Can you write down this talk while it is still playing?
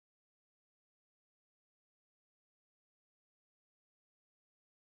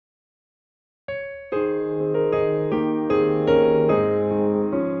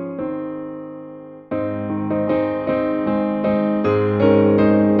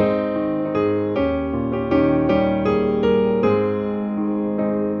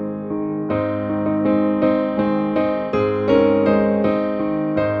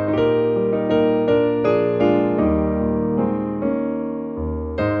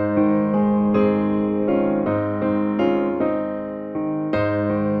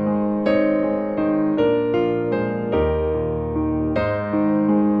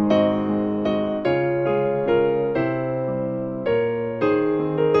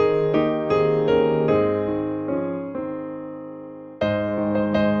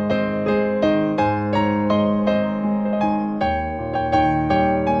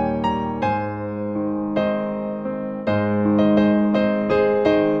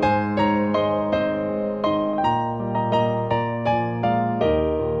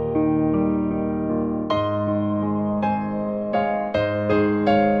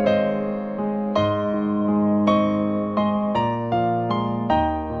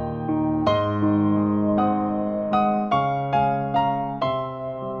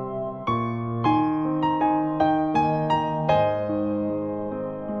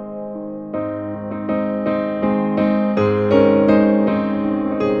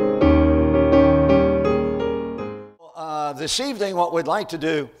this evening, what we'd like to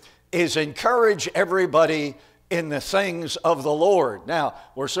do is encourage everybody in the things of the Lord. Now,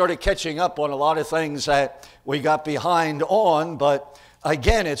 we're sort of catching up on a lot of things that we got behind on, but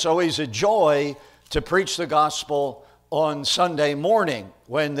again, it's always a joy to preach the gospel on Sunday morning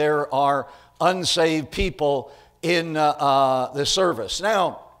when there are unsaved people in the service.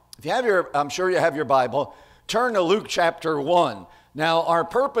 Now, if you have I'm sure you have your Bible, turn to Luke chapter 1. Now, our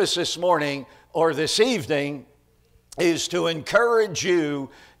purpose this morning or this evening is to encourage you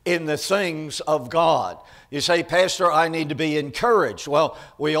in the things of God. You say, Pastor, I need to be encouraged. Well,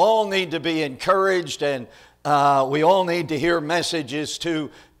 we all need to be encouraged, and we all need to hear messages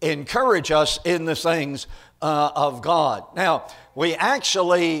to encourage us in the things of God. Now, we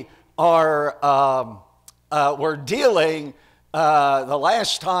actually are, we're dealing, the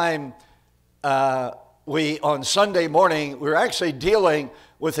last time on Sunday morning, we were actually dealing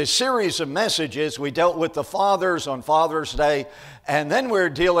with a series of messages. We dealt with the fathers on Father's Day, and then we're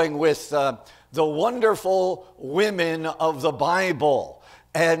dealing with the wonderful women of the Bible.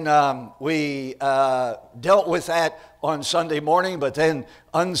 And we dealt with that on Sunday morning, but then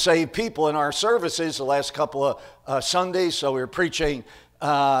unsaved people in our services the last couple of Sundays, so we were preaching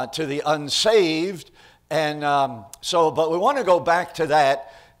to the unsaved. And but we want to go back to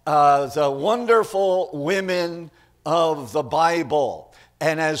that, the wonderful women of the Bible.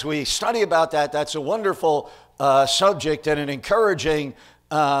 And as we study about that, that's a wonderful subject and an encouraging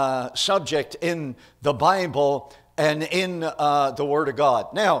subject in the Bible and in the Word of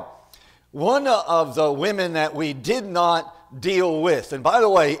God. Now, one of the women that we did not deal with, and by the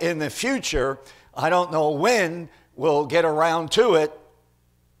way, in the future, I don't know when we'll get around to it,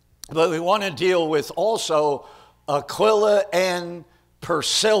 but we want to deal with also Aquila and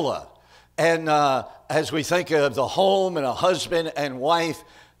Priscilla. And as we think of the home and a husband and wife,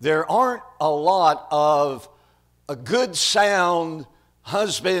 there aren't a lot of good, sound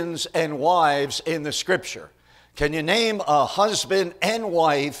husbands and wives in the Scripture. Can you name a husband and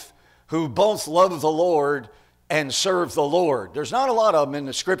wife who both love the Lord and serve the Lord? There's not a lot of them in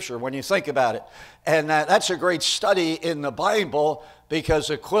the Scripture when you think about it. And that's a great study in the Bible, because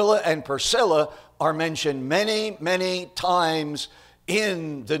Aquila and Priscilla are mentioned many, many times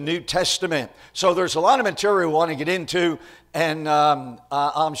in the New Testament. So there's a lot of material we want to get into, and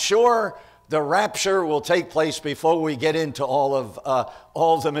I'm sure the rapture will take place before we get into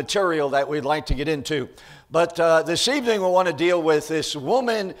all the material that we'd like to get into. But this evening we want to deal with this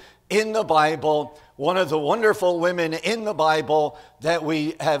woman in the Bible, one of the wonderful women in the Bible that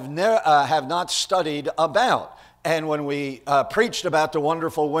we have not studied about. And when we preached about the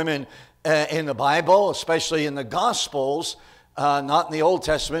wonderful women in the Bible, especially in the Gospels, not in the Old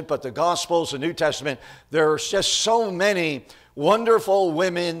Testament, but the Gospels, the New Testament, there's just so many wonderful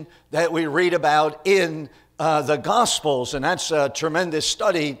women that we read about in the Gospels, and that's a tremendous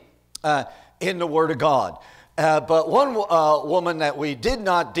study in the Word of God. But one woman that we did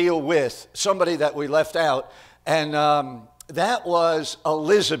not deal with, somebody that we left out, and that was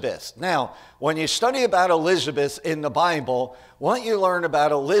Elisabeth. Now, when you study about Elisabeth in the Bible, what you learn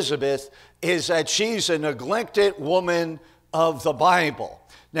about Elisabeth is that she's a neglected woman of the Bible.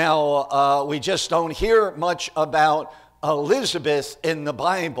 Now, we just don't hear much about Elisabeth in the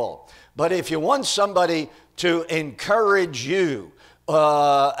Bible. But if you want somebody to encourage you,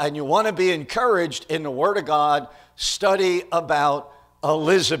 and you want to be encouraged in the Word of God, study about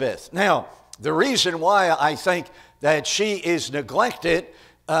Elisabeth. Now, the reason why I think that she is neglected,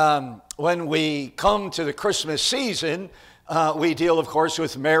 when we come to the Christmas season, we deal, of course,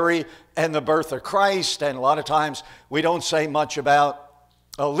 with Mary and the birth of Christ, and a lot of times we don't say much about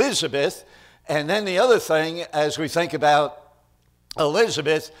Elisabeth. And then the other thing, as we think about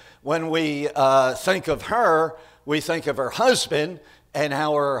Elisabeth, when we think of her, we think of her husband and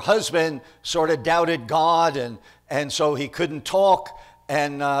how her husband sort of doubted God, and so he couldn't talk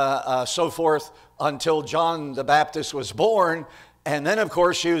and so forth until John the Baptist was born. And then, of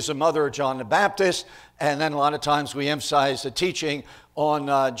course, she was the mother of John the Baptist. And then a lot of times we emphasize the teaching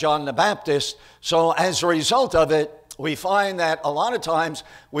on John the Baptist. So as a result of it, we find that a lot of times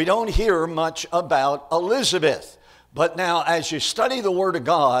we don't hear much about Elisabeth. But now, as you study the Word of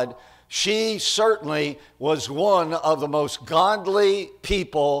God, she certainly was one of the most godly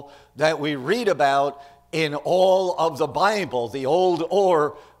people that we read about in all of the Bible, the Old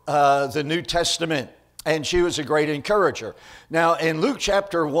or the New Testament. And she was a great encourager. Now, in Luke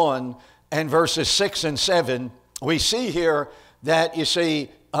chapter 1 and verses 6 and 7, we see here that, you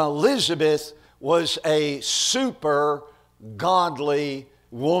see, Elisabeth was a super godly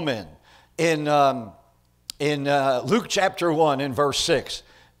woman. In Luke chapter 1 and verse 6,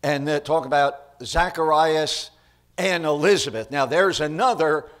 and talk about Zacharias and Elisabeth. Now, there's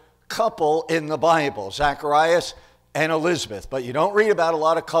another couple in the Bible, Zacharias and Elisabeth. But you don't read about a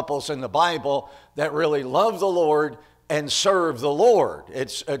lot of couples in the Bible that really love the Lord and serve the Lord.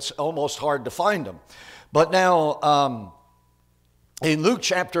 It's almost hard to find them. But now, in Luke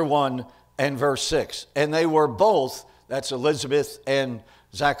chapter 1 and verse 6, and they were both, that's Elisabeth and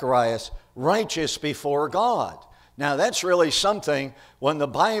Zacharias, righteous before God. Now, that's really something when the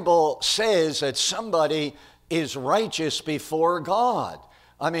Bible says that somebody is righteous before God.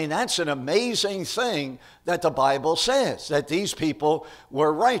 I mean, that's an amazing thing that the Bible says, that these people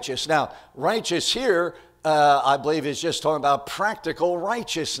were righteous. Now, righteous here, I believe, is just talking about practical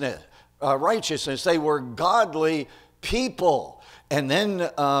righteousness. They were godly people. And then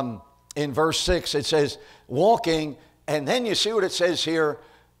in verse 6, it says, walking, and then you see what it says here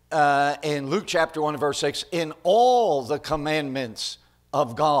in Luke chapter 1 verse 6, in all the commandments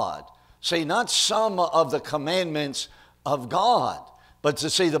of God. See, not some of the commandments of God, but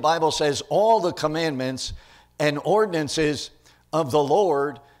to see the Bible says all the commandments and ordinances of the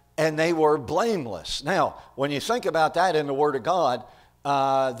Lord, and they were blameless. Now, when you think about that in the Word of God,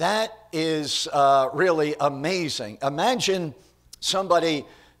 that is really amazing. Imagine somebody,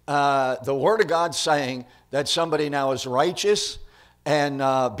 the Word of God saying that somebody now is righteous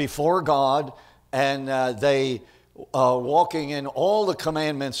and before God, and they walking in all the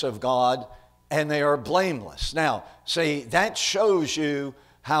commandments of God, and they are blameless. Now, see, that shows you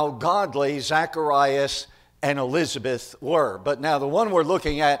how godly Zacharias and Elisabeth were. But now the one we're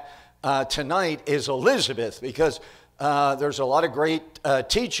looking at tonight is Elisabeth, because there's a lot of great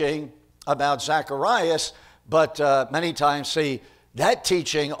teaching about Zacharias, but many times, see, that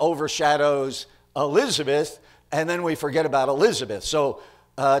teaching overshadows Elisabeth, and then we forget about Elisabeth. So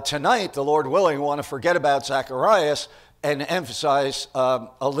tonight, the Lord willing, we want to forget about Zacharias and emphasize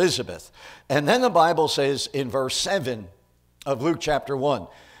Elisabeth. And then the Bible says in verse 7 of Luke chapter 1,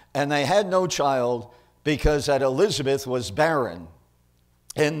 and they had no child because that Elisabeth was barren,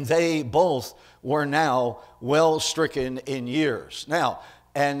 and they both were now well stricken in years. Now,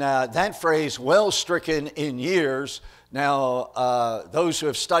 and that phrase, well stricken in years, now those who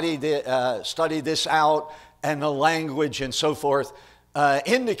have studied this out and the language and so forth,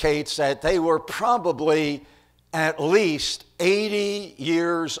 indicates that they were probably at least 80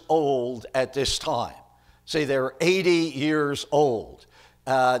 years old at this time. See, they're 80 years old.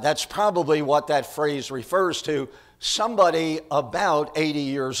 That's probably what that phrase refers to, somebody about 80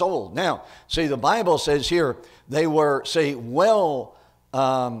 years old. Now, see, the Bible says here, they were, say, well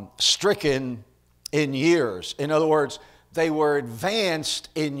stricken in years. In other words, they were advanced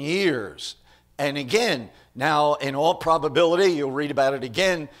in years. And again, now, in all probability, you'll read about it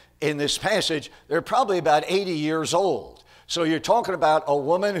again in this passage, they're probably about 80 years old. So you're talking about a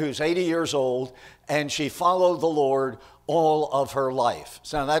woman who's 80 years old, and she followed the Lord all of her life.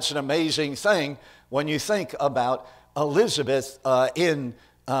 So that's an amazing thing when you think about Elisabeth in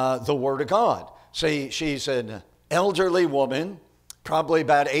the Word of God. See, she's an elderly woman, probably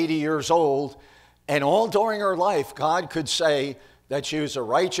about 80 years old, and all during her life, God could say that she was a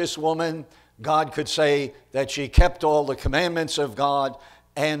righteous woman. God could say that she kept all the commandments of God,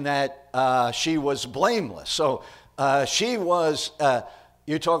 and that she was blameless. So she was,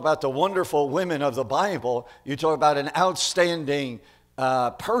 you talk about the wonderful women of the Bible, you talk about an outstanding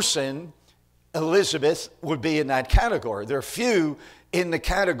person, Elisabeth would be in that category. There are few in the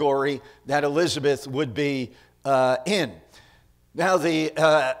category that Elisabeth would be in. Now,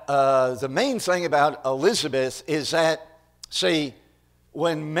 the main thing about Elisabeth is that, see,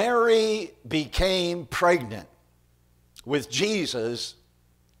 when Mary became pregnant with Jesus,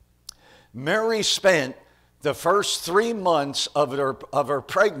 Mary spent the first 3 months of her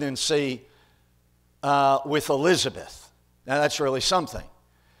pregnancy with Elisabeth. Now, that's really something.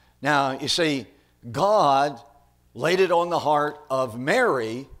 Now, you see, God laid it on the heart of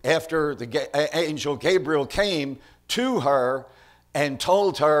Mary after the angel Gabriel came to her and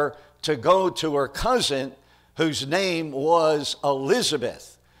told her to go to her cousin, whose name was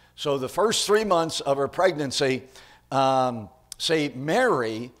Elisabeth. So the first 3 months of her pregnancy,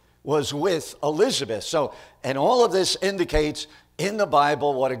 Mary was with Elisabeth. So, and all of this indicates in the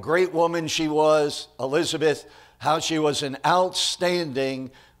Bible what a great woman she was, Elisabeth, how she was an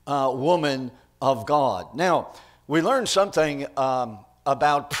outstanding woman of God. Now, we learned something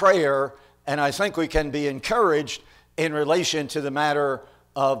about prayer, and I think we can be encouraged in relation to the matter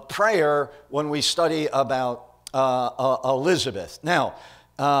of prayer when we study about Elisabeth. Now,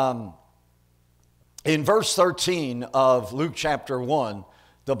 in verse 13 of Luke chapter 1,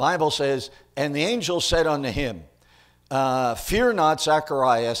 the Bible says, and the angel said unto him, fear not,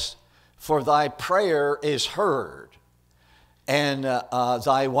 Zacharias, for thy prayer is heard. And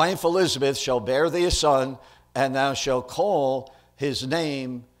thy wife Elisabeth shall bear thee a son, and thou shalt call his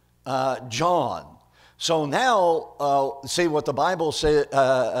name John. So now, see what the Bible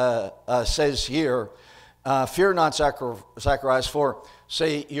says here. Fear not, Zacharias, for,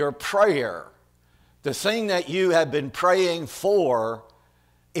 say, your prayer, the thing that you have been praying for,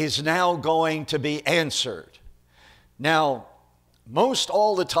 is now going to be answered. Now, most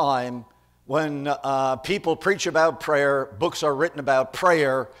all the time, when people preach about prayer, books are written about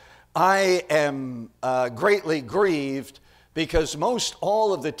prayer, I am greatly grieved, because most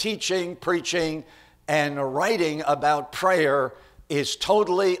all of the teaching, preaching, and writing about prayer is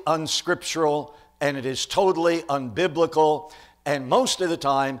totally unscriptural, and it is totally unbiblical, and most of the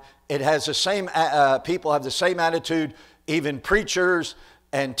time it has the same, people have the same attitude, even preachers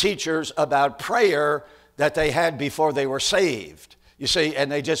and teachers, about prayer that they had before they were saved. You see,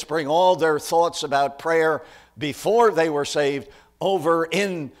 and they just bring all their thoughts about prayer before they were saved over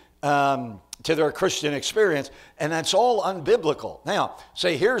in to their Christian experience, and that's all unbiblical. Now,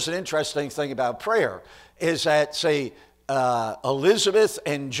 say, here's an interesting thing about prayer, is that, say, Elisabeth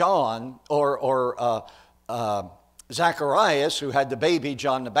and John, or Zacharias, who had the baby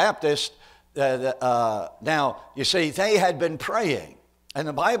John the Baptist, now, you see, they had been praying, and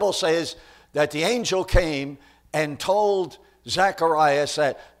the Bible says that the angel came and told Zacharias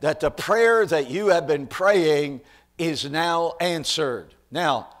that the prayer that you have been praying is now answered.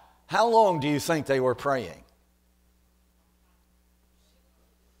 Now, how long do you think they were praying?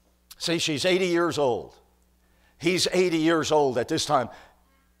 See, she's 80 years old. He's 80 years old at this time.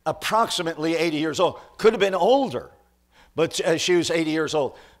 Approximately 80 years old. Could have been older, but she was 80 years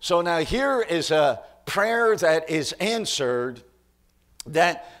old. So now here is a prayer that is answered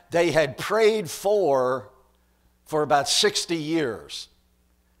that they had prayed for about 60 years.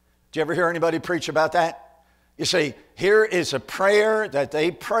 Did you ever hear anybody preach about that? You see, here is a prayer that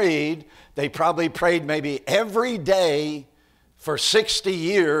they prayed. They probably prayed maybe every day for 60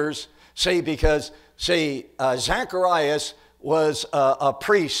 years. See, because, see, Zacharias was a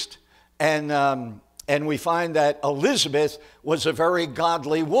priest, and we find that Elisabeth was a very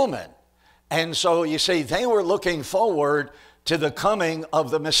godly woman. And so, you see, they were looking forward to the coming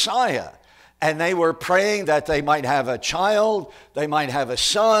of the Messiah. And they were praying that they might have a child, they might have a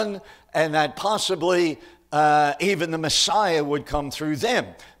son, and that possibly even the Messiah would come through them.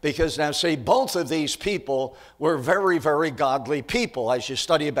 Because now, see, both of these people were very, very godly people, as you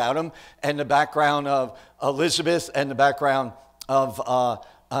study about them, and the background of Elisabeth and the background of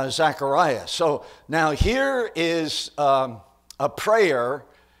Zacharias. So now here is a prayer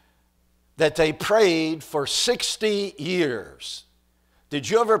that they prayed for 60 years. Did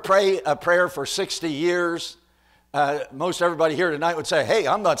you ever pray a prayer for 60 years? Most everybody here tonight would say, hey,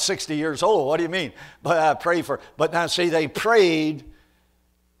 I'm not 60 years old. What do you mean? But but now see, they prayed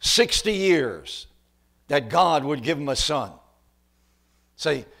 60 years that God would give them a son.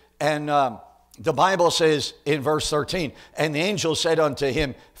 See, and the Bible says in verse 13, and the angel said unto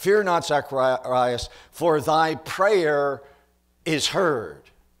him, fear not, Zacharias, for thy prayer is heard.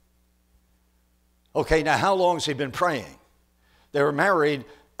 Okay, now how long has he been praying? They were married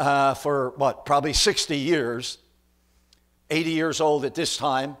for, probably 60 years, 80 years old at this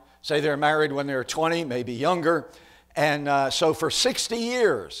time. Say they're married when they were 20, maybe younger. And so for 60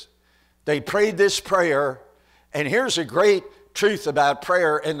 years, they prayed this prayer. And here's a great truth about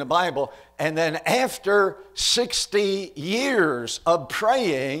prayer in the Bible. And then after 60 years of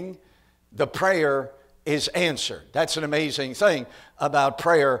praying, the prayer is answered. That's an amazing thing about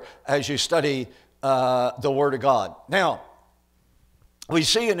prayer as you study the Word of God. Now, we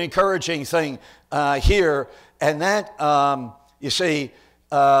see an encouraging thing here, and that, you see,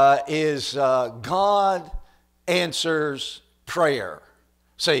 is God answers prayer.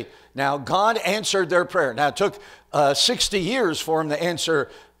 See, now God answered their prayer. Now, it took 60 years for him to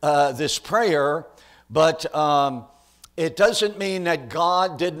answer this prayer, but it doesn't mean that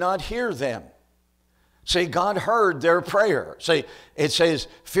God did not hear them. See, God heard their prayer. See, it says,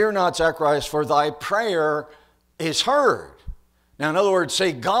 fear not, Zacharias, for thy prayer is heard. Now, in other words,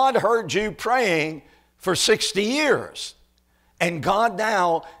 say, God heard you praying for 60 years. And God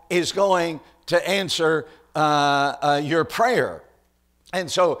now is going to answer your prayer. And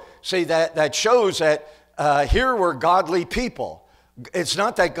so, see, that shows that here were godly people. It's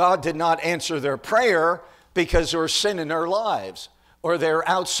not that God did not answer their prayer because there was sin in their lives or they're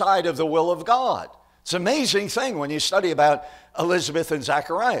outside of the will of God. It's an amazing thing when you study about Elisabeth and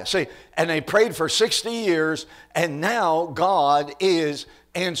Zacharias. See, and they prayed for 60 years, and now God is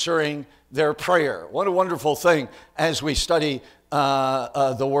answering their prayer. What a wonderful thing as we study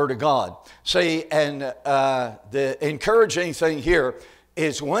the Word of God. See, and the encouraging thing here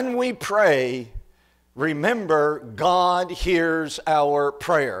is when we pray, remember, God hears our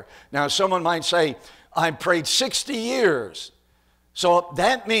prayer. Now, someone might say, I prayed 60 years. So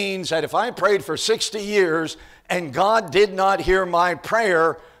that means that if I prayed for 60 years and God did not hear my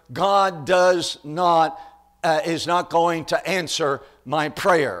prayer, God is not going to answer my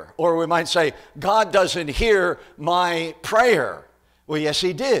prayer. Or we might say, God doesn't hear my prayer. Well, yes,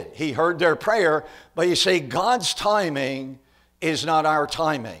 he did. He heard their prayer. But you see, God's timing is not our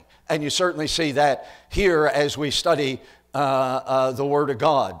timing. And you certainly see that here as we study the Word of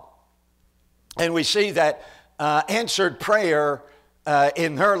God. And we see that answered prayer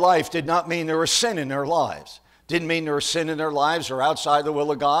in her life did not mean there was sin in their lives. Didn't mean there was sin in their lives or outside the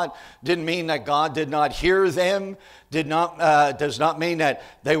will of God. Didn't mean that God did not hear them. Does not mean that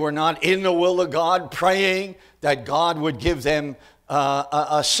they were not in the will of God praying that God would give them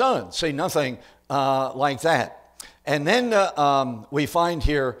a son. See, nothing like that. And then we find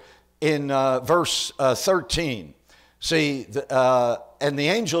here in verse 13, see, and the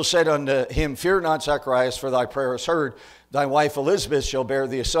angel said unto him, Fear not, Zacharias, for thy prayer is heard. Thy wife Elisabeth shall bear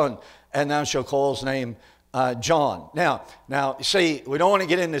thee a son, and thou shalt call his name John. Now, see, we don't want to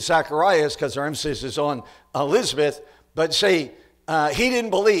get into Zacharias because our emphasis is on Elisabeth, but see, he didn't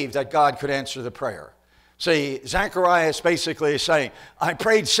believe that God could answer the prayer. See, Zacharias basically is saying, I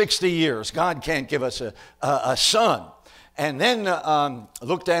prayed 60 years. God can't give us a son. And then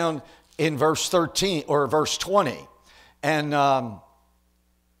look down in verse 13 or verse 20. And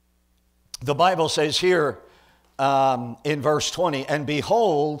the Bible says here in verse 20, and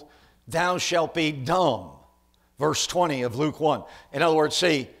behold, thou shalt be dumb. Verse 20 of Luke 1. In other words,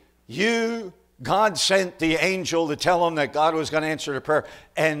 see, God sent the angel to tell him that God was going to answer the prayer.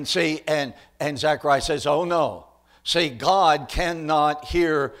 And see, and Zacharias says, oh no. See, God cannot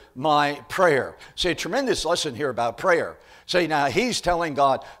hear my prayer. See, a tremendous lesson here about prayer. See, now he's telling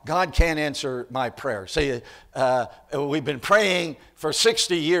God, God can't answer my prayer. See, we've been praying for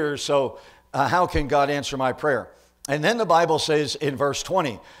 60 years, so how can God answer my prayer? And then the Bible says in verse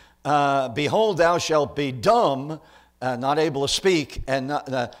 20, behold, thou shalt be dumb, not able to speak, and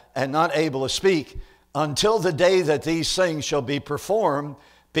not able to speak until the day that these things shall be performed,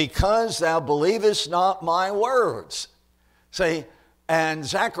 because thou believest not my words. See, and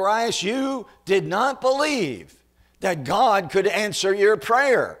Zacharias, you did not believe that God could answer your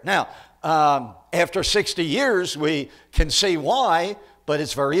prayer. Now, after 60 years, we can see why, but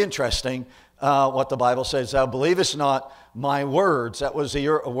it's very interesting what the Bible says. Thou believest not my words. That was the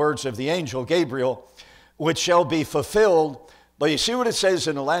words of the angel Gabriel, which shall be fulfilled. But you see what it says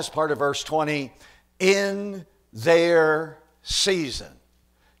in the last part of verse 20? In their season.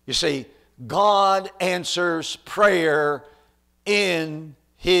 You see, God answers prayer in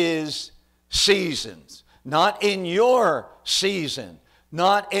his seasons. Not in your season.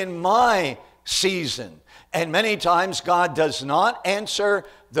 Not in my season. And many times God does not answer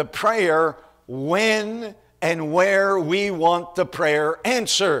the prayer when and where we want the prayer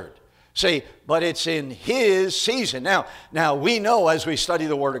answered. See, but it's in his season. Now we know as we study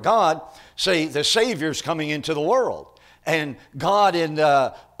the Word of God, see, the Savior's coming into the world. And God, in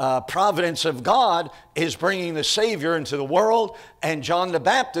the providence of God, is bringing the Savior into the world. And John the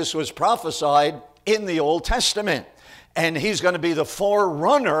Baptist was prophesied in the Old Testament. And he's going to be the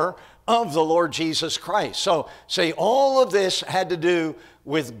forerunner of the Lord Jesus Christ. So, see, all of this had to do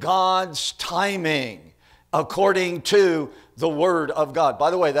with God's timing according to the Word of God.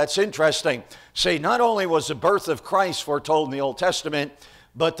 By the way, that's interesting. See, not only was the birth of Christ foretold in the Old Testament,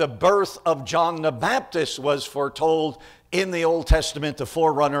 but the birth of John the Baptist was foretold in the Old Testament, the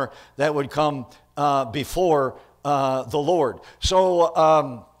forerunner that would come before the Lord.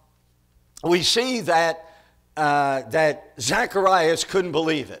 So we see that Zacharias couldn't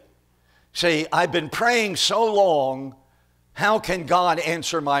believe it. See, I've been praying so long, how can God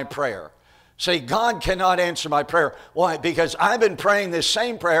answer my prayer? See, God cannot answer my prayer. Why? Because I've been praying this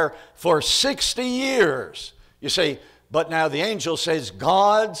same prayer for 60 years. You see, but now the angel says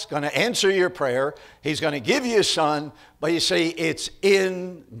God's going to answer your prayer. He's going to give you a son. But you see, it's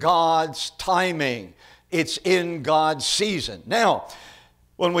in God's timing. It's in God's season. Now,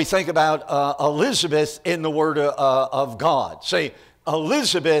 when we think about Elisabeth in the Word of God, see,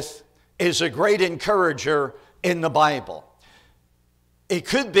 Elisabeth is a great encourager in the Bible. It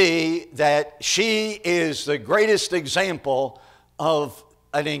could be that she is the greatest example of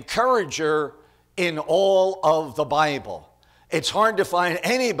an encourager in all of the Bible. It's hard to find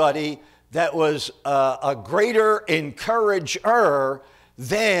anybody that was a greater encourager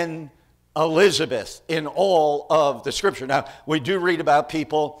than Elisabeth in all of the Scripture. Now, we do read about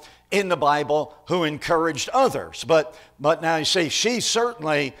people in the Bible who encouraged others, but now you see,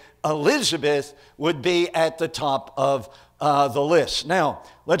 Elisabeth would be at the top of the list. Now,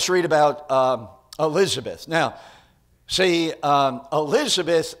 let's read about Elisabeth. Now, see,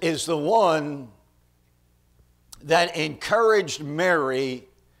 Elisabeth is the one that encouraged Mary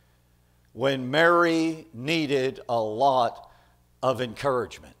when Mary needed a lot of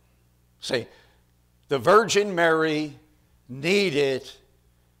encouragement. See, the Virgin Mary needed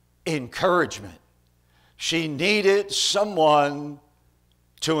encouragement. She needed someone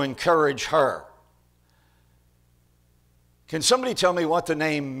to encourage her. Can somebody tell me what the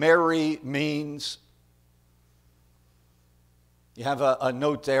name Mary means? You have a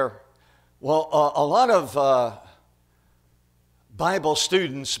note there? Well, a lot of Bible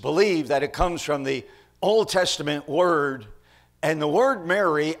students believe that it comes from the Old Testament word, and the word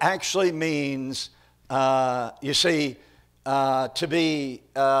Mary actually means, to be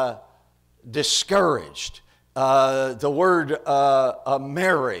discouraged. The word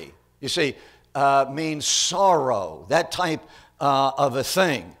Mary, means sorrow, that type of a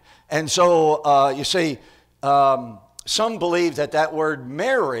thing. And so, some believe that word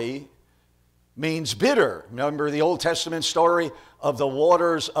Mary means bitter. Remember the Old Testament story of the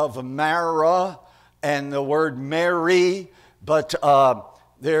waters of Marah and the word Mary? But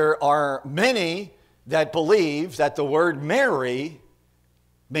there are many that believe that the word Mary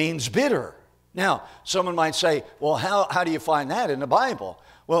means bitter. Now, someone might say, well, how do you find that in the Bible?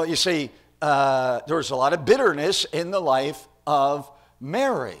 Well, you see, there's a lot of bitterness in the life of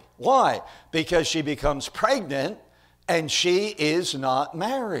Mary. Why? Because she becomes pregnant and she is not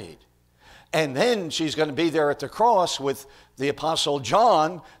married. And then she's going to be there at the cross with the Apostle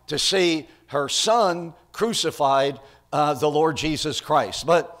John to see her son crucified, the Lord Jesus Christ.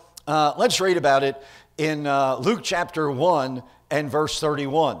 But let's read about it in Luke chapter 1 and verse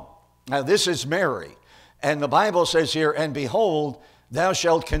 31. Now this is Mary. And the Bible says here, and behold, thou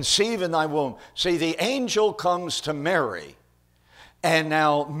shalt conceive in thy womb. See, the angel comes to Mary. And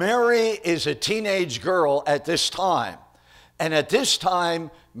now Mary is a teenage girl at this time. And at this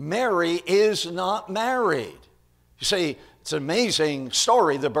time, Mary is not married. You see, it's an amazing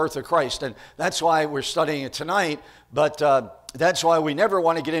story, the birth of Christ. And that's why we're studying it tonight. But that's why we never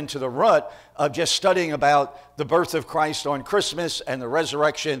want to get into the rut of just studying about the birth of Christ on Christmas and the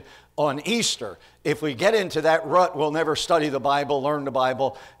resurrection on Easter. If we get into that rut, we'll never study the Bible, learn the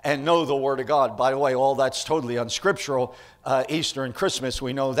Bible, and know the Word of God. By the way, all that's totally unscriptural. Easter and Christmas,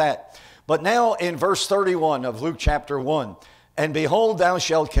 we know that. But now in verse 31 of Luke chapter 1, and behold, thou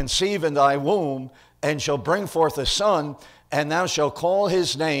shalt conceive in thy womb, and shall bring forth a son, and thou shalt call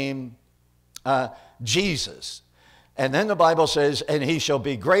his name Jesus. And then the Bible says, and he shall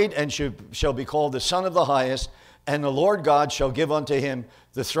be great, and shall be called the Son of the Highest, and the Lord God shall give unto him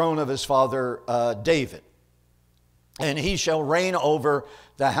the throne of his father David. And he shall reign over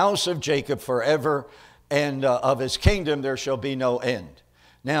the house of Jacob forever, and of his kingdom there shall be no end.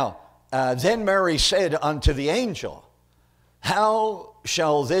 Now, then Mary said unto the angel, how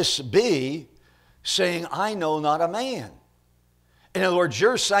shall this be, saying, I know not a man? In other words,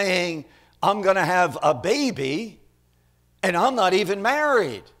 you're saying, I'm going to have a baby, and I'm not even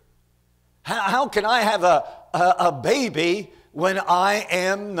married. How can I have a baby when I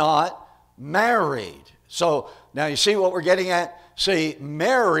am not married? So now you see what we're getting at? See,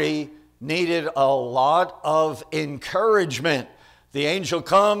 Mary needed a lot of encouragement. The angel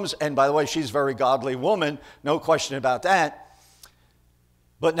comes, and by the way, she's a very godly woman, no question about that.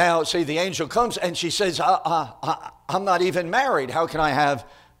 But now, see, the angel comes, and she says, I'm not even married. How can I have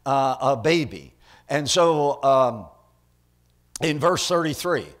a baby? And so in verse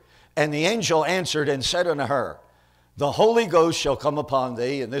 33, and the angel answered and said unto her, the Holy Ghost shall come upon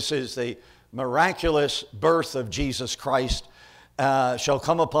thee, and this is the miraculous birth of Jesus Christ, shall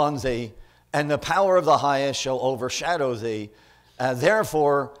come upon thee, and the power of the highest shall overshadow thee.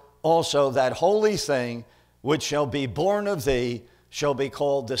 Therefore also that holy thing which shall be born of thee shall be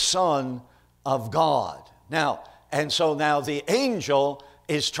called the Son of God. Now, and so now the angel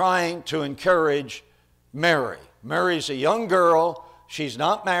is trying to encourage Mary. Mary's a young girl. She's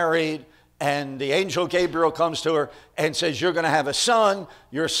not married. And the angel Gabriel comes to her and says, you're going to have a son.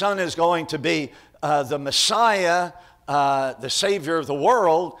 Your son is going to be the Messiah, the Savior of the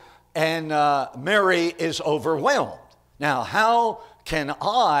world. And Mary is overwhelmed. Now, how can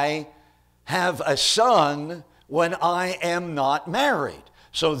I have a son when I am not married?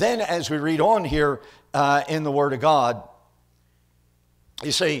 So then as we read on here in the Word of God,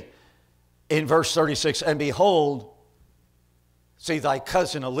 you see in verse 36, and behold, see thy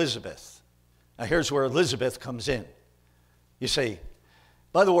cousin Elisabeth. Now here's where Elisabeth comes in. You see,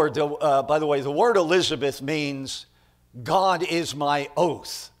 by the way, the word Elisabeth means God is my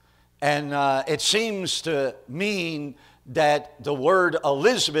oath. And it seems to mean that the word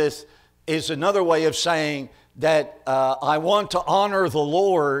Elisabeth is another way of saying that I want to honor the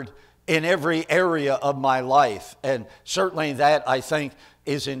Lord in every area of my life. And certainly that, I think,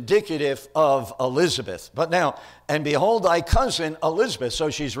 is indicative of Elisabeth. But now, and behold thy cousin Elisabeth.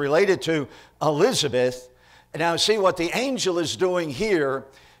 So she's related to Elisabeth. And now see what the angel is doing here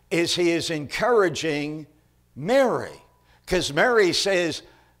is he is encouraging Mary. Because Mary says,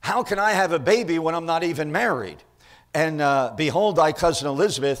 how can I have a baby when I'm not even married? And behold thy cousin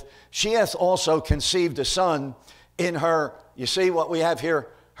Elisabeth, she hath also conceived a son in her, you see what we have here,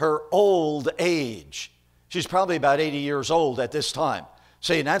 her old age. She's probably about 80 years old at this time.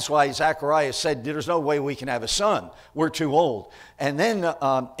 See, and that's why Zacharias said, there's no way we can have a son. We're too old. And then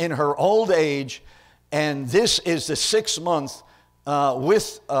in her old age, and this is the 6th month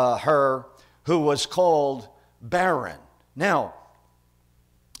with her who was called barren. Now,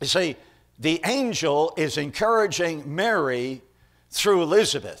 you see, the angel is encouraging Mary through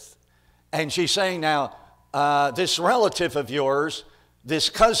Elisabeth. And she's saying now, this relative of yours,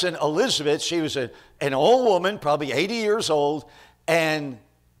 this cousin Elisabeth, she was an old woman, probably 80 years old, and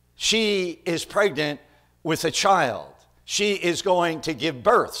she is pregnant with a child. She is going to give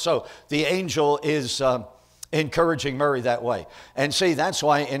birth. So the angel is encouraging Mary that way. And see, that's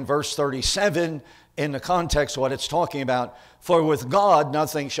why in verse 37, in the context what it's talking about, for with God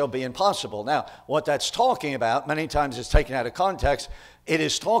nothing shall be impossible. Now, what that's talking about, many times it's taken out of context, it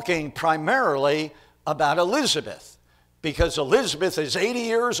is talking primarily about Elisabeth, because Elisabeth is 80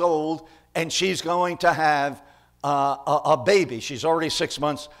 years old and she's going to have a baby. She's already 6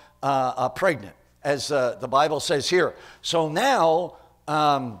 months pregnant, as the Bible says here. So now,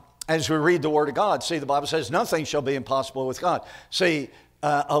 as we read the Word of God, see, the Bible says nothing shall be impossible with God. See,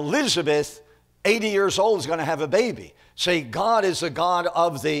 Elisabeth, 80 years old, is going to have a baby. See, God is the God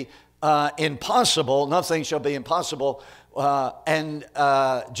of the impossible. Nothing shall be impossible. And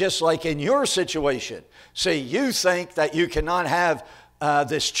just like in your situation, see, you think that you cannot have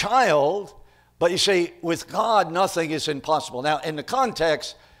this child, but you see, with God, nothing is impossible. Now, in the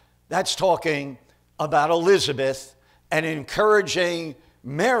context, that's talking about Elisabeth and encouraging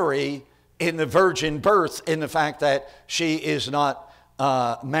Mary in the virgin birth, in the fact that she is not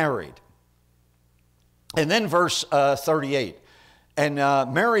married. And then verse 38, and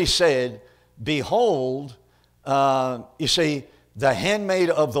Mary said, behold, you see, the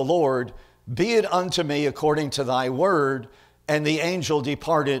handmaid of the Lord, be it unto me according to thy word. And the angel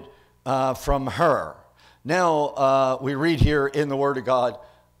departed from her. Now, we read here in the Word of God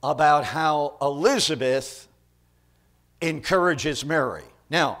about how Elisabeth encourages Mary.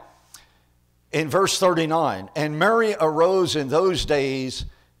 Now, in verse 39, and Mary arose in those days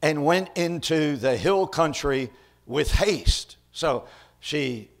and went into the hill country with haste. So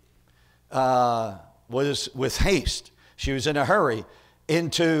she was with haste. She was in a hurry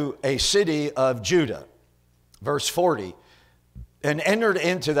into a city of Judah. Verse 40, and entered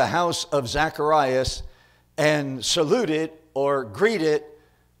into the house of Zacharias and saluted or greeted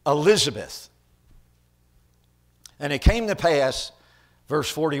Elisabeth. And it came to pass,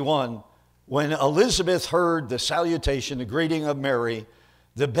 verse 41, when Elisabeth heard the salutation, the greeting of Mary,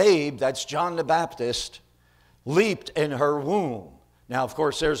 the babe, that's John the Baptist, leaped in her womb. Now, of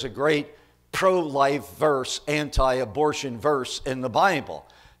course, there's a great pro-life verse, anti-abortion verse in the Bible.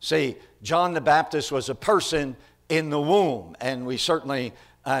 See, John the Baptist was a person in the womb, and we certainly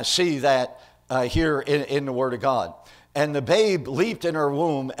see that here in the Word of God. And the babe leaped in her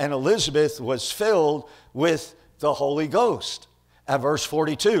womb, and Elisabeth was filled with the Holy Ghost. At verse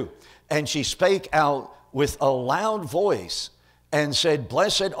 42, and she spake out with a loud voice, and said,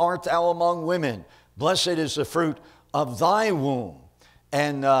 blessed art thou among women, blessed is the fruit of thy womb.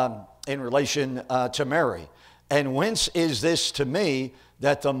 And in relation to Mary, and whence is this to me,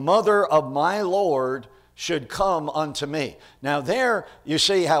 that the mother of my Lord should come unto me? Now there you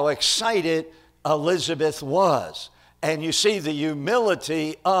see how excited Elisabeth was. And you see the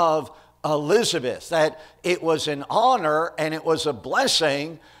humility of Elisabeth, that it was an honor and it was a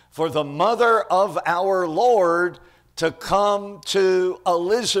blessing for the mother of our Lord to come to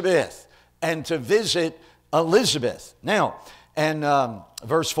Elisabeth and to visit Elisabeth. Now, and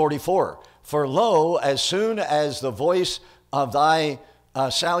verse 44, for lo, as soon as the voice of thy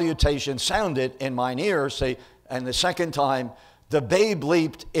salutation sounded in mine ears, see, and the second time, the babe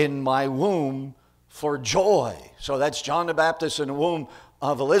leaped in my womb for joy. So that's John the Baptist in the womb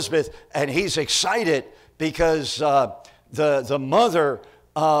of Elisabeth, and he's excited because the mother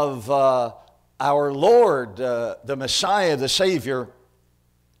of our Lord, the Messiah, the Savior,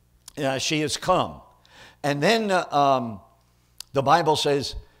 she has come. And then the Bible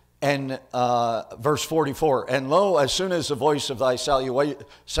says, and verse 44, and lo, as soon as the voice of thy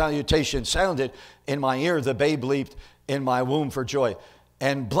salutation sounded in my ear, the babe leaped in my womb for joy.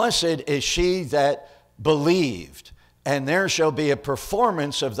 And blessed is she that believed, and there shall be a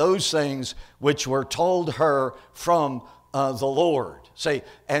performance of those things which were told her from the Lord. See,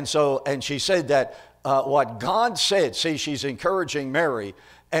 and she said that what God said, see, she's encouraging Mary,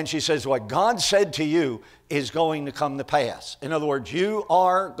 and she says, what God said to you is going to come to pass. In other words, you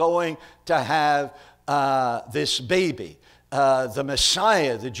are going to have this baby. The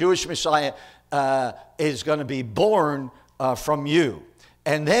Messiah, the Jewish Messiah, is going to be born from you.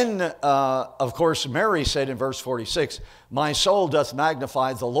 And then, of course, Mary said in verse 46, my soul doth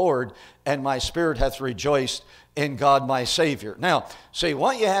magnify the Lord, and my spirit hath rejoiced in God my Savior. Now, see,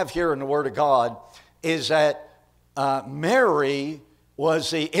 what you have here in the Word of God is that Mary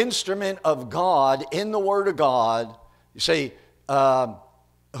was the instrument of God in the Word of God, you see,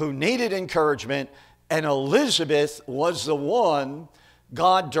 who needed encouragement, and Elisabeth was the one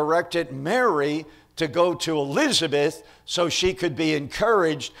God directed Mary to go to Elisabeth so she could be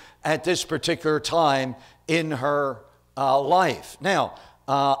encouraged at this particular time in her life. Now,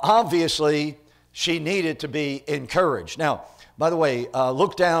 obviously, she needed to be encouraged. Now, by the way,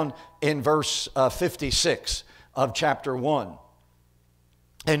 look down in verse 56 of chapter 1.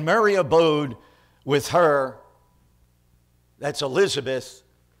 And Mary abode with her, that's Elisabeth,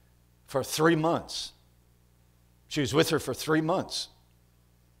 for 3 months. She was with her for 3 months.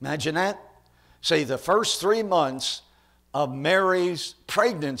 Imagine that. See, the first 3 months of Mary's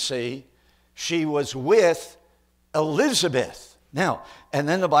pregnancy, she was with Elisabeth. Now, and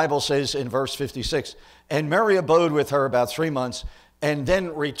then the Bible says in verse 56, and Mary abode with her about 3 months, and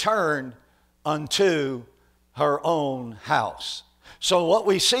then returned unto her own house. So what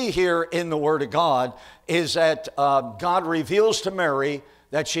we see here in the Word of God is that God reveals to Mary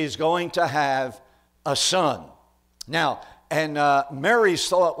that she's going to have a son. Now, and Mary's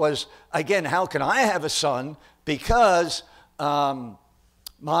thought was, again, how can I have a son? Because I'm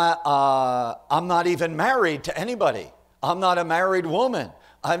not even married to anybody. I'm not a married woman.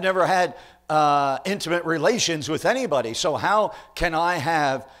 I've never had intimate relations with anybody. So how can I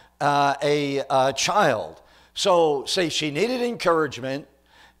have a child? So, see, she needed encouragement,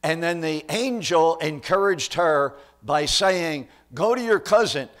 and then the angel encouraged her by saying, go to your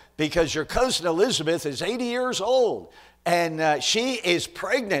cousin, because your cousin Elisabeth is 80 years old, and she is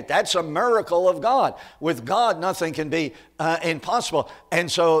pregnant. That's a miracle of God. With God, nothing can be impossible. And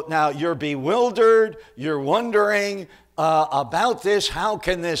so now you're bewildered, you're wondering about this, how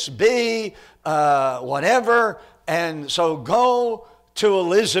can this be, whatever, and so go to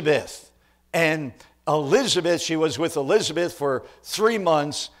Elisabeth. And Elisabeth, she was with Elisabeth for 3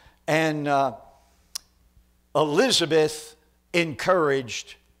 months, and Elisabeth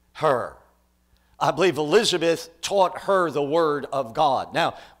encouraged her. I believe Elisabeth taught her the Word of God.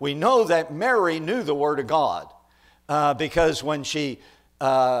 Now, we know that Mary knew the Word of God because when she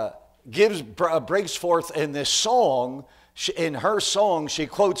breaks forth in this song, in her song, she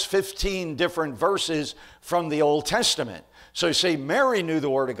quotes 15 different verses from the Old Testament. So you see, Mary knew the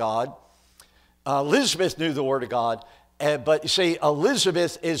Word of God. Elisabeth knew the Word of God, but you see,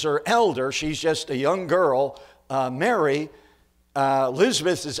 Elisabeth is her elder. She's just a young girl. Mary,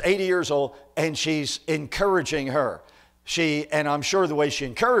 Elisabeth is 80 years old, and she's encouraging her. And I'm sure the way she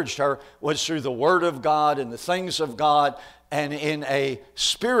encouraged her was through the Word of God and the things of God and in a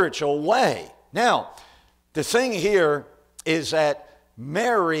spiritual way. Now, the thing here is that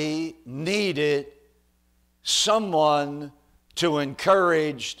Mary needed someone to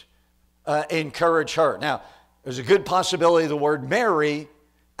encourage her. Now, there's a good possibility the word Mary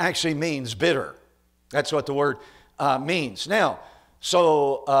actually means bitter. That's what the word means. Now,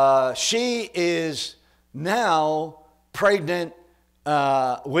 so she is now pregnant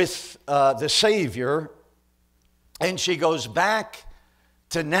with the Savior, and she goes back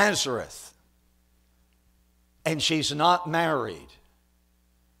to Nazareth, and she's not married.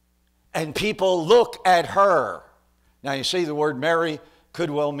 And people look at her. Now, you see, the word Mary could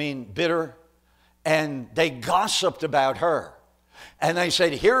well mean bitter, and they gossiped about her. And they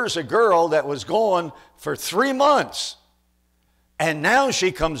said, here's a girl that was gone for 3 months, and now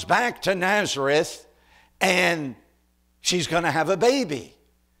she comes back to Nazareth, and she's going to have a baby.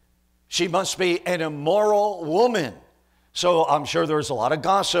 She must be an immoral woman. So I'm sure there's a lot of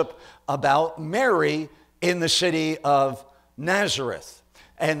gossip about Mary in the city of Nazareth.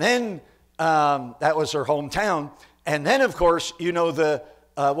 And then that was her hometown. And then, of course, you know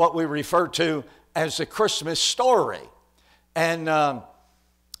what we refer to as the Christmas story. And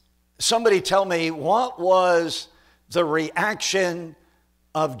somebody tell me, what was the reaction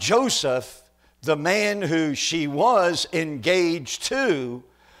of Joseph, the man who she was engaged to?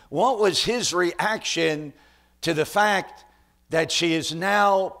 What was his reaction to the fact that she is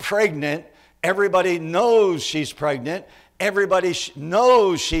now pregnant? Everybody knows she's pregnant. Everybody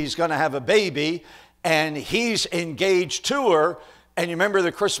knows she's going to have a baby, and he's engaged to her. And you remember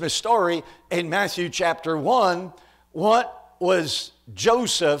the Christmas story in Matthew chapter 1. What was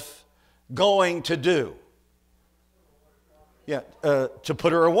Joseph going to do? Yeah, to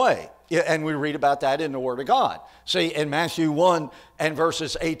put her away. Yeah, and we read about that in the Word of God. See, in Matthew 1 and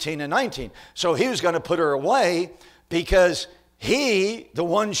verses 18 and 19. So he was going to put her away because he, the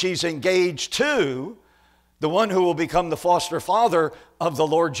one she's engaged to, the one who will become the foster father of the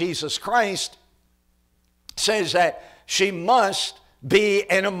Lord Jesus Christ, says that she must be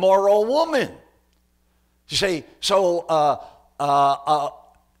an immoral woman. You see, so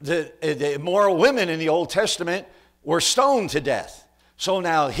the immoral women in the Old Testament were stoned to death. So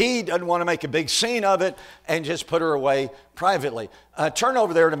now he doesn't want to make a big scene of it and just put her away privately. Turn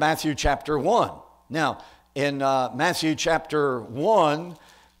over there to Matthew chapter 1. Now, in Matthew chapter 1,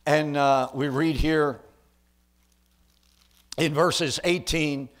 and we read here in verses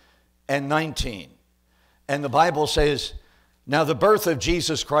 18 and 19. And the Bible says, now the birth of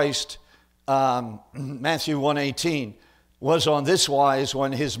Jesus Christ, Matthew 1:18, was on this wise: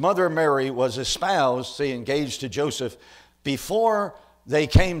 when his mother Mary was espoused, say engaged to Joseph, before they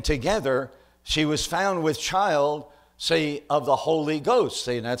came together, she was found with child, say, of the Holy Ghost.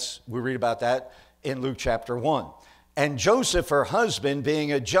 See, and we read about that in Luke chapter 1. And Joseph, her husband,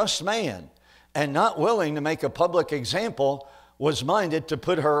 being a just man and not willing to make a public example, was minded to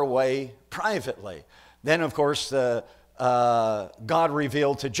put her away privately. Then, of course, God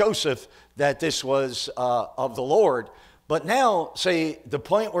revealed to Joseph that this was of the Lord. But now, see, the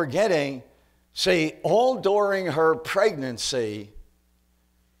point we're getting, see, all during her pregnancy,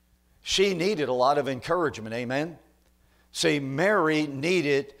 she needed a lot of encouragement, amen? See, Mary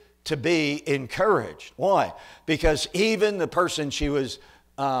needed to be encouraged. Why? Because even the person she was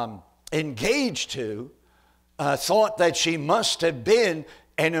engaged to thought that she must have been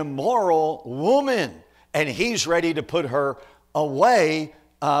an immoral woman, and he's ready to put her away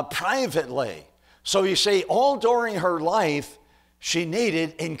privately. So you see, all during her life, she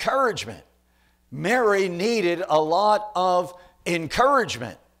needed encouragement. Mary needed a lot of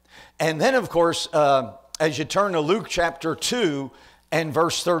encouragement. And then, of course, as you turn to Luke chapter 2 and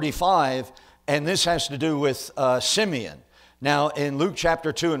verse 35, and this has to do with Simeon. Now, in Luke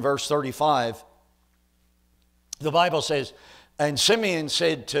chapter 2 and verse 35, the Bible says, and Simeon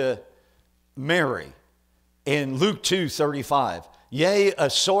said to Mary in Luke 2:35, yea, a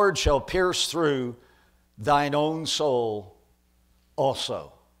sword shall pierce through thine own soul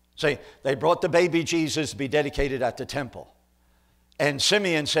also. See, they brought the baby Jesus to be dedicated at the temple. And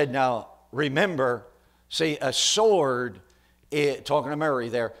Simeon said, now, remember, see, a sword, talking to Mary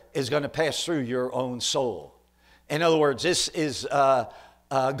there, is going to pass through your own soul. In other words, this is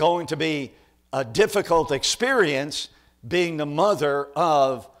going to be a difficult experience being the mother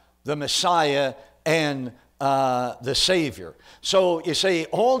of the Messiah and the Savior. So you see,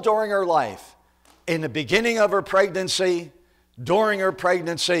 all during her life, in the beginning of her pregnancy, during her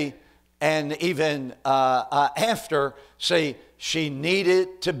pregnancy, and even after, see, she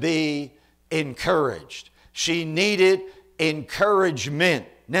needed to be encouraged. She needed encouragement.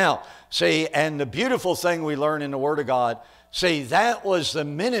 Now, see, and the beautiful thing we learn in the Word of God, see, that was the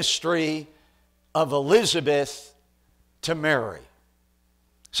ministry of Elisabeth to Mary.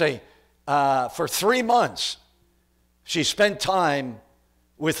 See, for 3 months, she spent time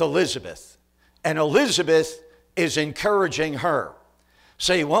with Elisabeth. And Elisabeth is encouraging her.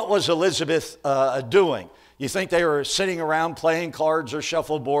 See, what was Elisabeth doing? You think they were sitting around playing cards or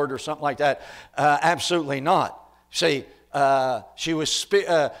shuffleboard or something like that? Absolutely not. See, she was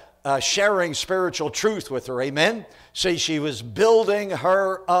sharing spiritual truth with her, amen? See, she was building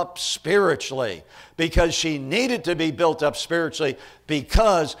her up spiritually because she needed to be built up spiritually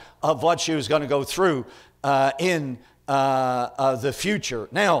because of what she was going to go through in the future.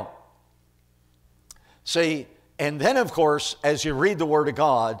 Now, see, and then, of course, as you read the Word of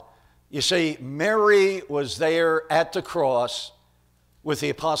God, you see, Mary was there at the cross with the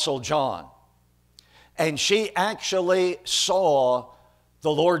Apostle John. And she actually saw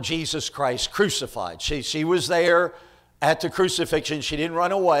the Lord Jesus Christ crucified. She was there at the crucifixion. She didn't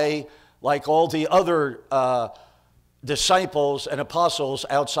run away like all the other disciples and apostles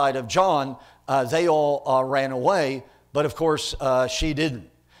outside of John. They all ran away, but of course she didn't.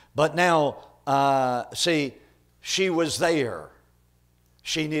 But now See, she was there.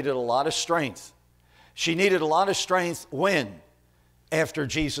 She needed a lot of strength. She needed a lot of strength when? After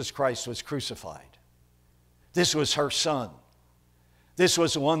Jesus Christ was crucified. This was her son. This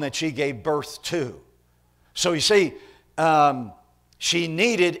was the one that she gave birth to. So you see, she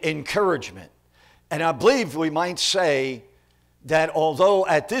needed encouragement. And I believe we might say that although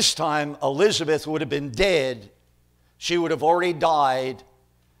at this time Elisabeth would have been dead, she would have already died,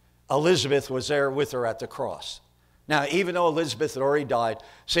 Elisabeth was there with her at the cross. Now, even though Elisabeth had already died,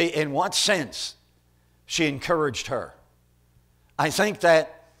 see, in what sense she encouraged her? I think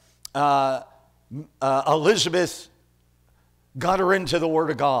that Elisabeth got her into the Word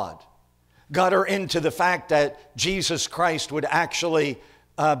of God, got her into the fact that Jesus Christ would actually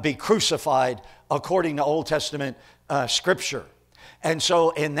be crucified according to Old Testament Scripture. And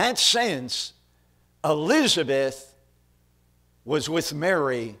so in that sense, Elisabeth was with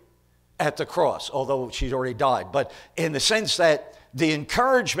Mary at the cross, although she'd already died. But in the sense that the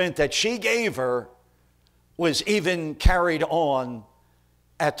encouragement that she gave her was even carried on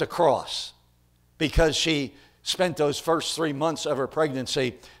at the cross, because she spent those first 3 months of her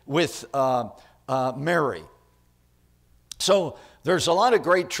pregnancy with Mary. So there's a lot of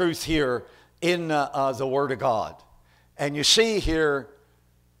great truth here in the Word of God. And you see here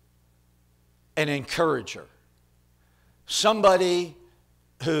an encourager. Somebody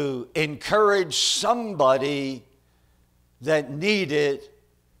who encouraged somebody that needed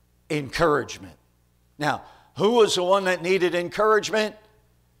encouragement. Now, who was the one that needed encouragement?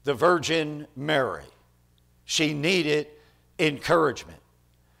 The Virgin Mary. She needed encouragement.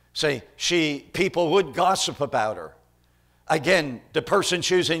 See, people would gossip about her. Again, the person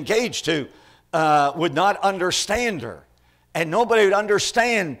she was engaged to would not understand her. And nobody would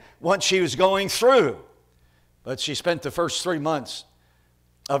understand what she was going through. But she spent the first 3 months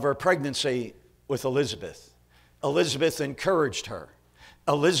of her pregnancy with Elisabeth. Elisabeth encouraged her.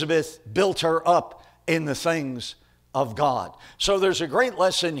 Elisabeth built her up in the things of God. So there's a great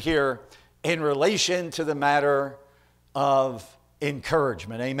lesson here in relation to the matter of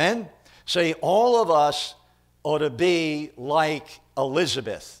encouragement. Amen? See, all of us ought to be like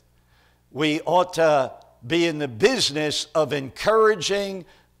Elisabeth. We ought to be in the business of encouraging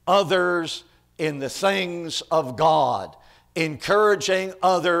others in the things of God, encouraging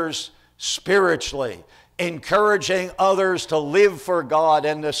others spiritually, encouraging others to live for God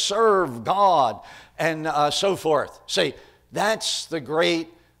and to serve God, and so forth. See, that's the great,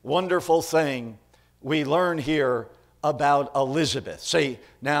 wonderful thing we learn here about Elisabeth. See,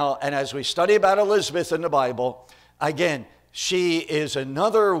 now, and as we study about Elisabeth in the Bible, again, she is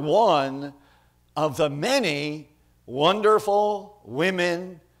another one of the many wonderful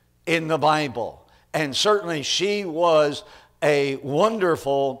women in the Bible. And certainly she was a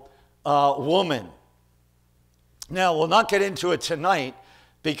wonderful woman. Now, we'll not get into it tonight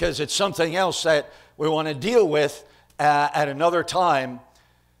because it's something else that we want to deal with at another time.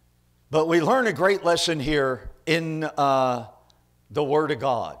 But we learn a great lesson here in the Word of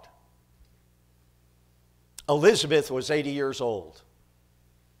God. Elisabeth was 80 years old.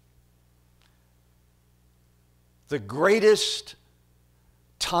 The greatest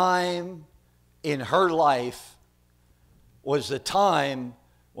time in her life was the time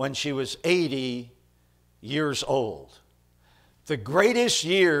when she was 80 years old. The greatest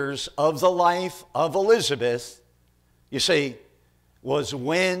years of the life of Elisabeth, you see, was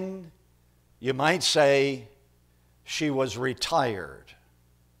when, you might say, she was retired.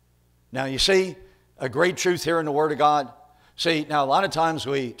 Now, you see, a great truth here in the Word of God. See, now a lot of times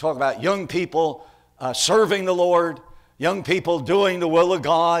we talk about young people serving the Lord, young people doing the will of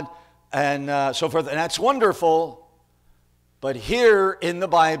God, and so forth. And that's wonderful. But here in the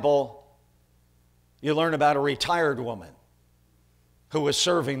Bible, you learn about a retired woman who was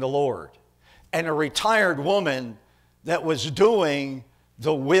serving the Lord, and a retired woman that was doing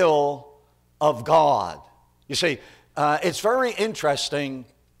the will of God. You see, it's very interesting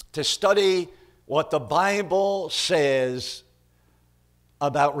to study what the Bible says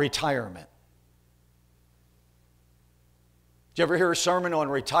about retirement. Did you ever hear a sermon on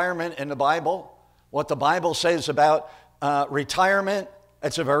retirement in the Bible? What the Bible says about retirement?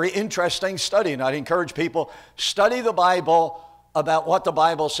 It's a very interesting study, and I'd encourage people, study the Bible about what the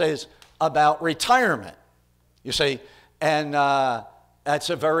Bible says about retirement. You see, and that's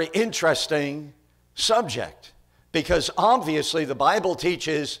a very interesting subject, because obviously the Bible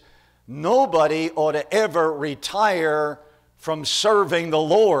teaches nobody ought to ever retire from serving the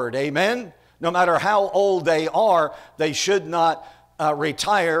Lord. Amen? No matter how old they are, they should not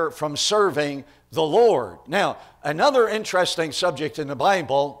retire from serving the Lord. Now, another interesting subject in the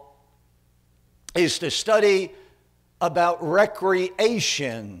Bible is to study about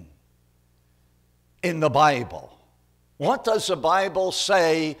recreation in the Bible. What does the Bible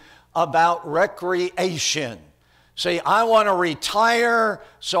say about recreation? Say, I want to retire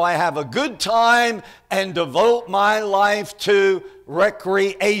so I have a good time and devote my life to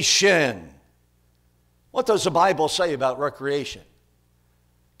recreation. What does the Bible say about recreation?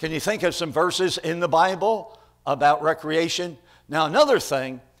 Can you think of some verses in the Bible about recreation? Now, another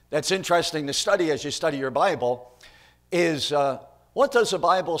thing that's interesting to study as you study your Bible is what does the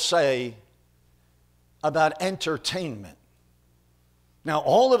Bible say about entertainment? Now,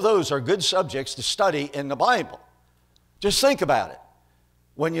 all of those are good subjects to study in the Bible. Just think about it.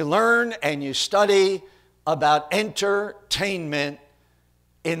 When you learn and you study about entertainment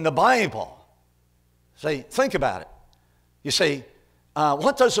in the Bible, say, think about it. You say,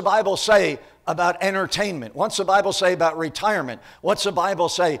 what does the Bible say about entertainment? What's the Bible say about retirement? What's the Bible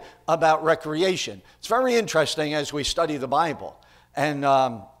say about recreation? It's very interesting as we study the Bible and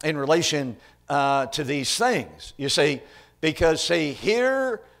in relation to these things. You see, because see,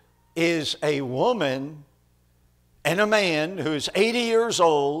 here is a woman and a man who's 80 years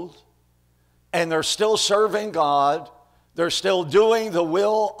old, and they're still serving God. They're still doing the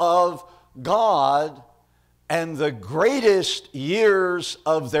will of God, and the greatest years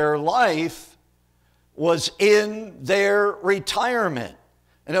of their life was in their retirement.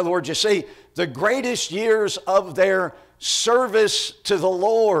 In other words, you see, the greatest years of their service to the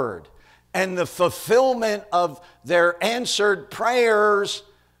Lord and the fulfillment of their answered prayers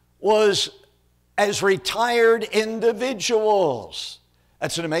was as retired individuals.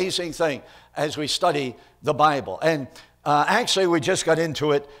 That's an amazing thing as we study the Bible. And actually, we just got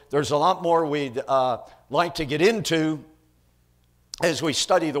into it. There's a lot more we'd like to get into as we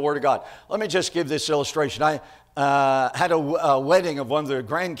study the Word of God. Let me just give this illustration. I had a wedding of one of the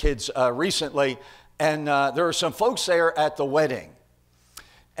grandkids recently, and there were some folks there at the wedding.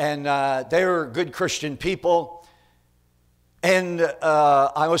 And they were good Christian people. And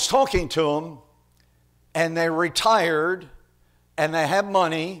I was talking to them, and they're retired, and they have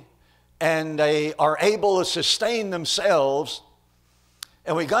money, and they are able to sustain themselves.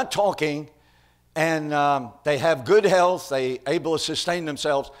 And we got talking, and they have good health, they able to sustain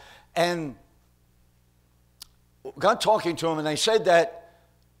themselves. And got talking to them, and they said that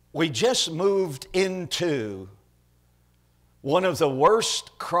we just moved into one of the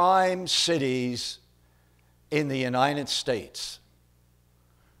worst crime cities in the United States.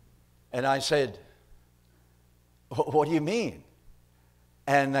 And I said, what do you mean?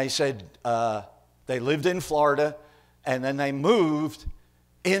 And they said they lived in Florida, and then they moved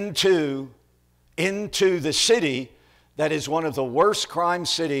into the city that is one of the worst crime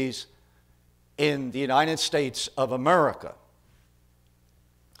cities in the United States of America.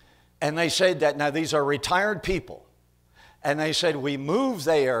 And they said that, now these are retired people, and they said we moved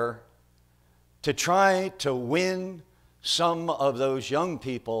there to try to win some of those young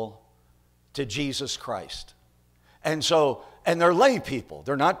people to Jesus Christ. And so, and they're lay people.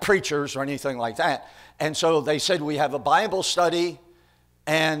 They're not preachers or anything like that. And so they said we have a Bible study,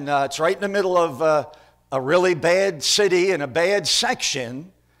 and it's right in the middle of a really bad city in a bad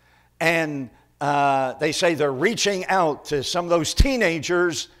section. And they say they're reaching out to some of those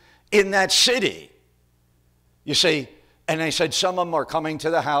teenagers in that city. You see, and they said some of them are coming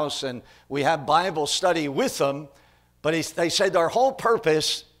to the house, and we have Bible study with them. But they said our whole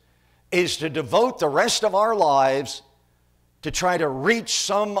purpose is to devote the rest of our lives to try to reach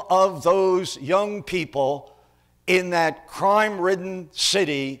some of those young people in that crime-ridden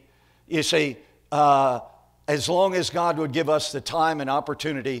city, you see, as long as God would give us the time and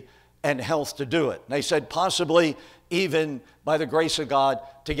opportunity and health to do it. And they said possibly even by the grace of God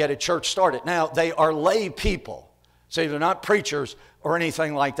to get a church started. Now, they are lay people. So they're not preachers or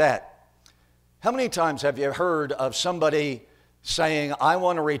anything like that. How many times have you heard of somebody saying, I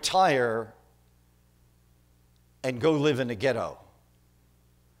want to retire and go live in the ghetto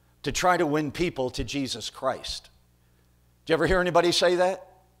to try to win people to Jesus Christ? Did you ever hear anybody say that?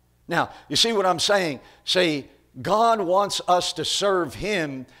 Now, you see what I'm saying? Say, God wants us to serve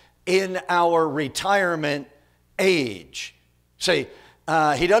Him in our retirement age. Say,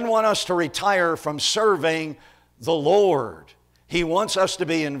 He doesn't want us to retire from serving the Lord. He wants us to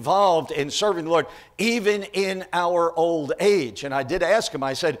be involved in serving the Lord, even in our old age. And I did ask him,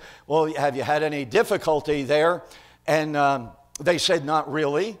 I said, well, have you had any difficulty there? And they said, not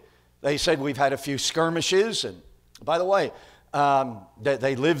really. They said, we've had a few skirmishes. And by the way,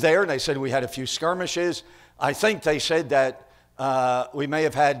 they lived there, and they said, we had a few skirmishes. I think they said that we may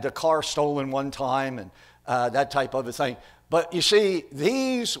have had the car stolen one time and that type of a thing. But you see,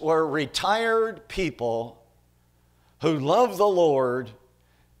 these were retired people who loved the Lord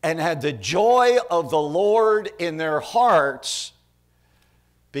and had the joy of the Lord in their hearts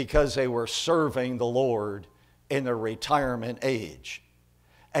because they were serving the Lord in their retirement age.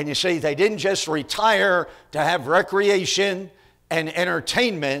 And you see, they didn't just retire to have recreation and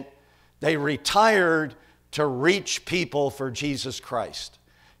entertainment. They retired to reach people for Jesus Christ.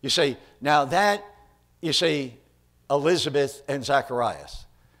 You see, now that, you see, Elisabeth and Zacharias,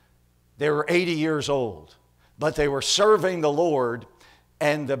 they were 80 years old, but they were serving the Lord,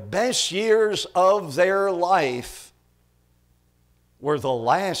 and the best years of their life were the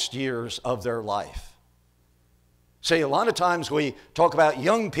last years of their life. See, a lot of times we talk about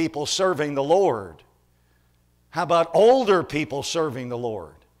young people serving the Lord. How about older people serving the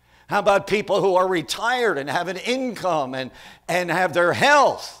Lord? How about people who are retired and have an income and have their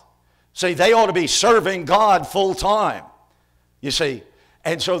health? See, they ought to be serving God full time, you see.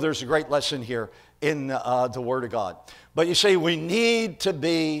 And so there's a great lesson here in the Word of God. But you see, we need to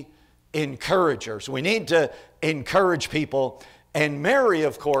be encouragers. We need to encourage people. And Mary,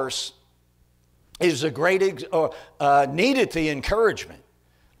 of course, is a great, needed the encouragement.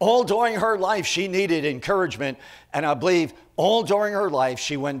 All during her life, she needed encouragement. And I believe all during her life,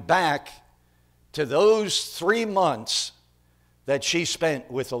 she went back to those 3 months that she spent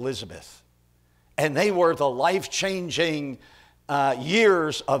with Elisabeth. And they were the life-changing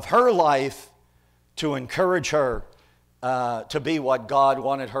years of her life to encourage her to be what God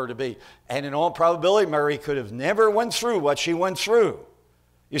wanted her to be. And in all probability, Mary could have never went through what she went through,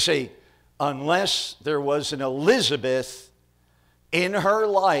 you see, unless there was an Elisabeth in her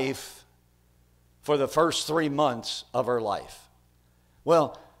life for the first 3 months of her life.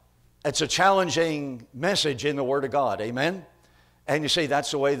 Well, it's a challenging message in the Word of God, amen? And you see,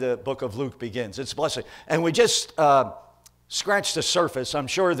 that's the way the book of Luke begins. It's a blessing. And we just scratched the surface. I'm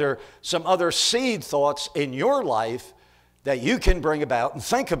sure there are some other seed thoughts in your life that you can bring about and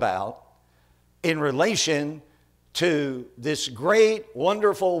think about in relation to this great,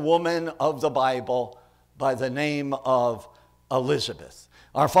 wonderful woman of the Bible by the name of Elisabeth.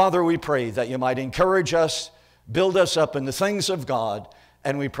 Our Father, we pray that you might encourage us, build us up in the things of God,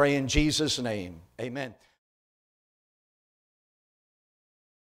 and we pray in Jesus' name. Amen.